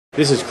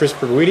This is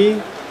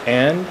Perguidi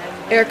and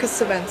Erika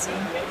Svensson.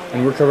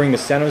 And we're covering the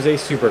San Jose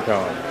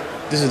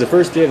SuperCon. This is the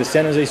first day of the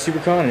San Jose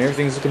SuperCon and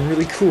everything's looking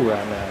really cool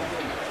right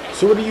now.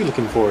 So what are you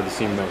looking forward to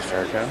seeing most,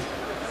 Erika?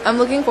 I'm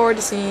looking forward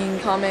to seeing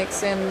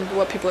comics and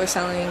what people are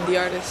selling, the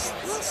artists,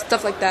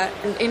 stuff like that,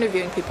 and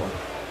interviewing people.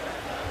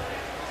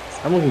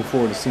 I'm looking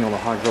forward to seeing all the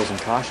hot girls in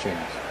costumes.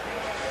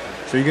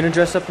 So are you gonna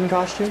dress up in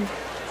costume?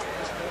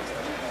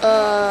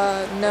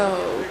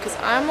 No, because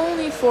I'm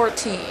only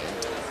 14.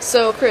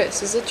 So,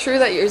 Chris, is it true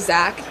that you're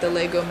Zack, the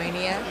Lego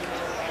maniac?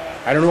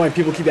 I don't know why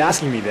people keep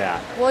asking me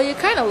that. Well, you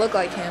kind of look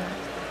like him.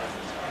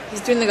 He's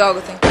doing the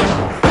goggle thing.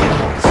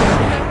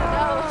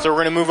 So we're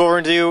going to move over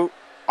into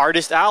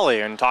Artist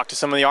Alley and talk to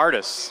some of the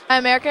artists.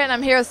 I'm Erika, and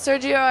I'm here with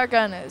Sergio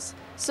Aragones.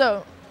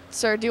 So,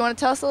 sir, do you want to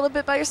tell us a little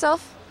bit about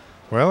yourself?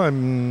 Well,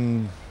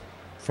 I'm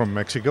from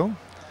Mexico,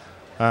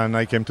 and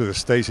I came to the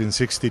States in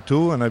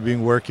 '62, and I've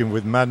been working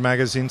with Mad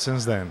Magazine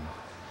since then.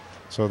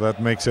 So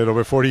that makes it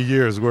over 40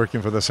 years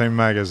working for the same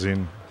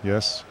magazine,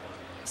 yes.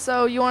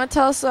 So you want to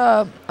tell us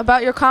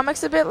about your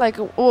comics a bit? Like,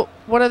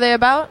 what are they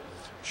about?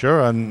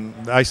 Sure, and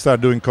I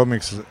started doing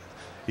comics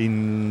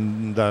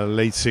in the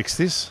late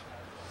 60s.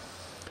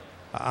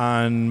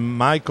 And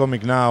my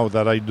comic now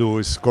that I do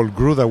is called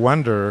Groo the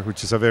Wanderer,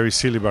 which is a very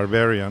silly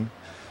barbarian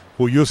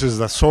who uses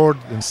the sword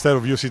instead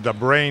of using the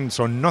brain,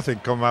 so nothing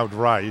comes out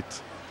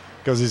right,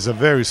 because he's a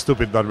very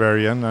stupid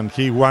barbarian, and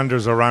he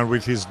wanders around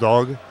with his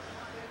dog,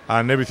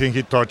 and everything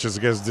he touches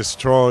gets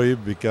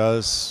destroyed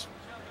because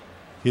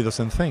he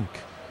doesn't think.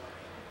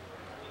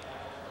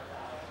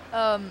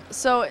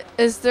 So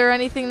is there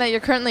anything that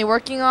you're currently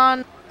working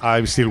on?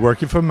 I'm still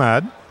working for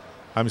Mad,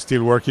 I'm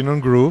still working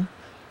on Groo,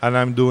 and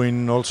I'm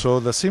doing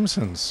also The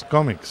Simpsons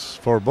comics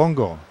for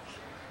Bongo.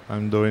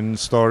 I'm doing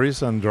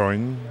stories and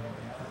drawing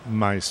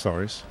my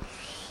stories.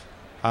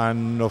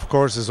 And of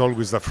course, there's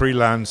always the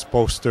freelance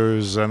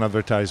posters and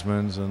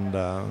advertisements, and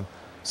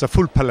it's a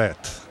full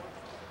palette.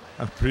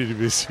 I'm pretty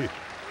busy.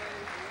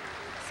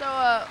 So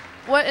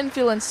what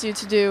influenced you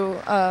to do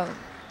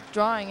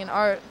drawing and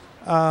art?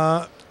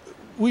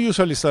 We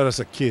usually start as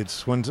a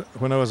kids.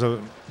 When I was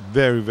a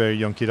very, very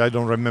young kid, I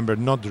don't remember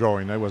not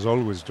drawing. I was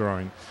always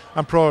drawing.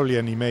 And probably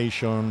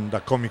animation,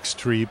 the comic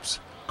strips,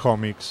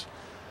 comics.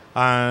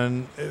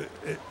 And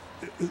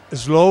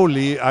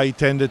slowly I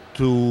tended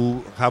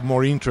to have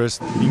more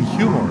interest in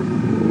humor.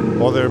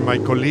 My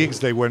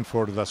colleagues, they went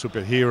for the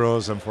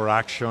superheroes and for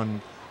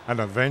action and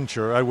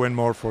adventure. I went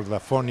more for the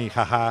funny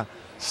haha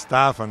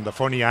stuff and the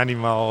funny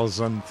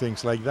animals and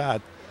things like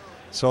that.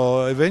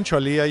 So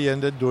eventually I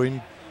ended doing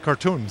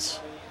cartoons.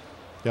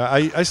 Yeah,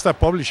 I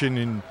started publishing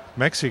in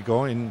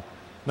Mexico in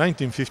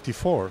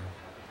 1954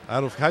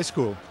 out of high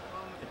school.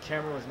 The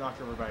camera was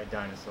knocked over by a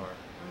dinosaur.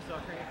 I'm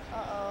sorry.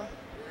 Uh-oh.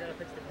 We're gonna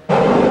fix the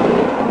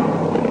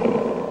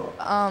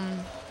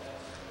camera.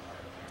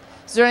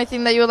 Is there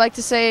anything that you would like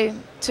to say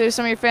to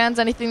some of your fans?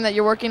 Anything that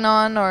you're working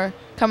on or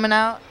coming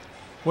out?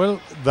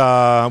 Well,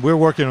 we're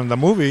working on the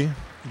movie,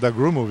 the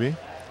Groo movie,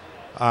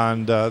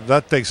 and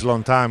that takes a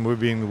long time. We've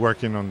been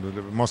working on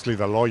mostly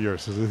the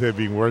lawyers, they've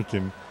been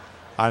working.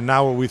 And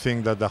now we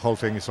think that the whole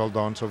thing is all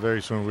done, so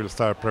very soon we'll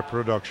start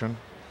pre-production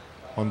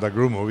on the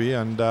Groo movie.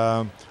 And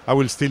I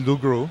will still do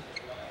Groo,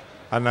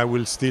 and I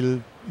will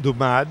still do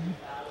Mad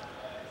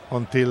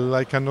until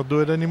I cannot do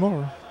it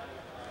anymore.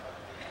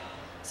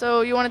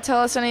 So you want to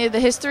tell us any of the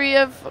history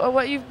of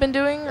what you've been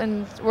doing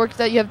and work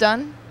that you have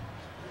done?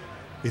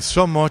 It's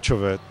so much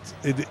of it.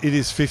 It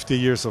is 50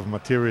 years of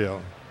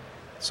material.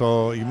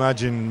 So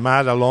imagine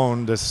Mad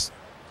alone, this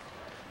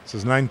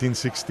is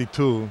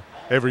 1962,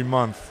 every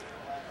month.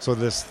 So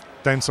there's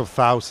tens of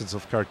thousands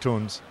of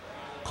cartoons.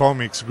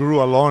 Comics,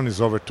 Groo alone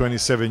is over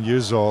 27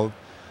 years old.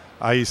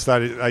 I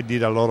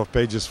did a lot of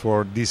pages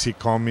for DC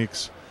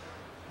Comics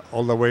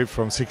all the way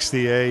from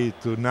 68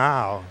 to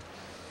now.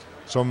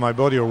 So my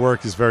body of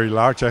work is very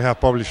large. I have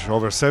published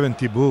over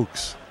 70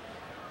 books.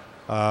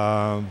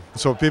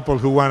 So people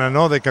who want to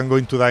know, they can go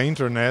into the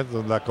internet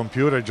or the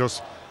computer,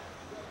 just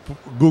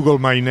Google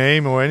my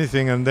name or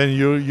anything, and then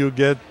you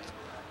get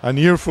an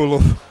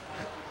earful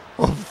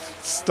of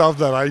stuff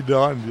that I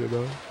done, you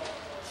know.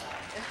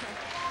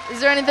 Is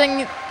there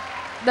anything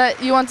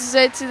that you want to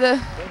say to the...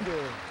 Thank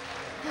you.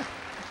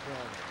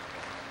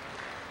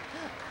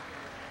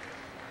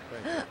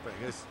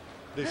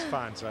 These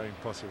fans are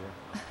impossible.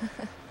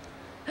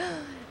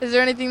 Is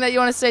there anything that you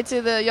want to say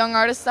to the young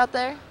artists out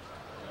there?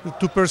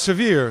 To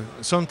persevere.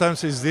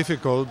 Sometimes it's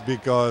difficult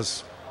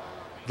because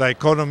the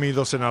economy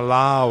doesn't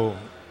allow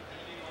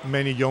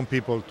many young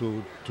people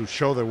to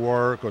show their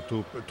work or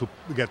to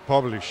get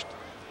published.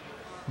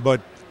 But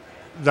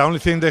the only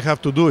thing they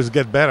have to do is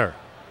get better.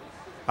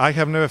 I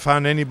have never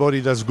found anybody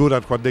that's good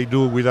at what they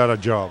do without a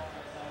job,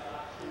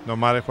 no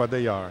matter what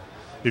they are.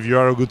 If you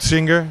are a good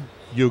singer,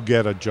 you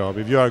get a job.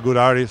 If you are a good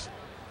artist,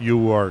 you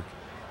work.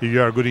 If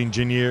you are a good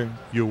engineer,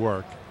 you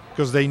work.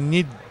 Because they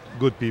need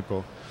good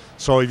people.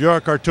 So if you're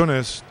a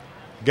cartoonist,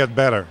 get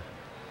better.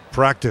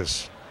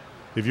 Practice.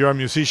 If you're a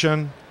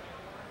musician,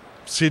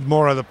 sit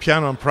more at the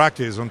piano and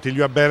practice until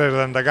you are better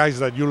than the guys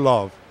that you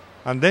love.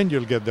 And then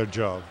you'll get their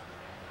job.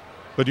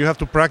 But you have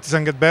to practice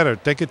and get better.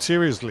 Take it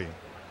seriously.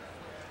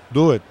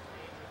 Do it.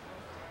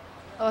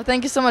 Oh,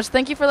 thank you so much.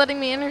 Thank you for letting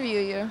me interview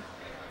you.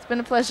 It's been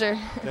a pleasure.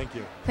 Thank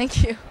you.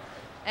 Thank you.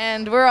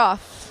 And we're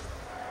off.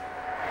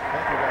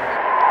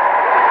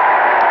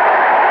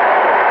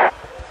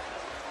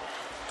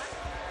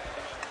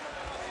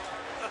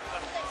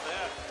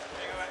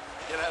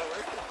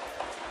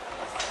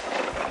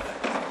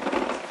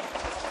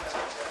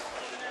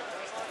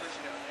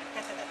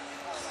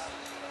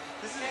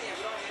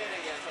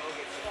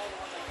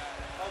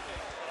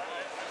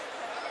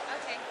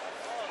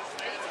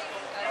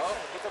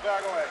 Put the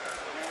bag away.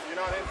 You're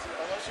not into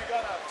unless you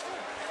got a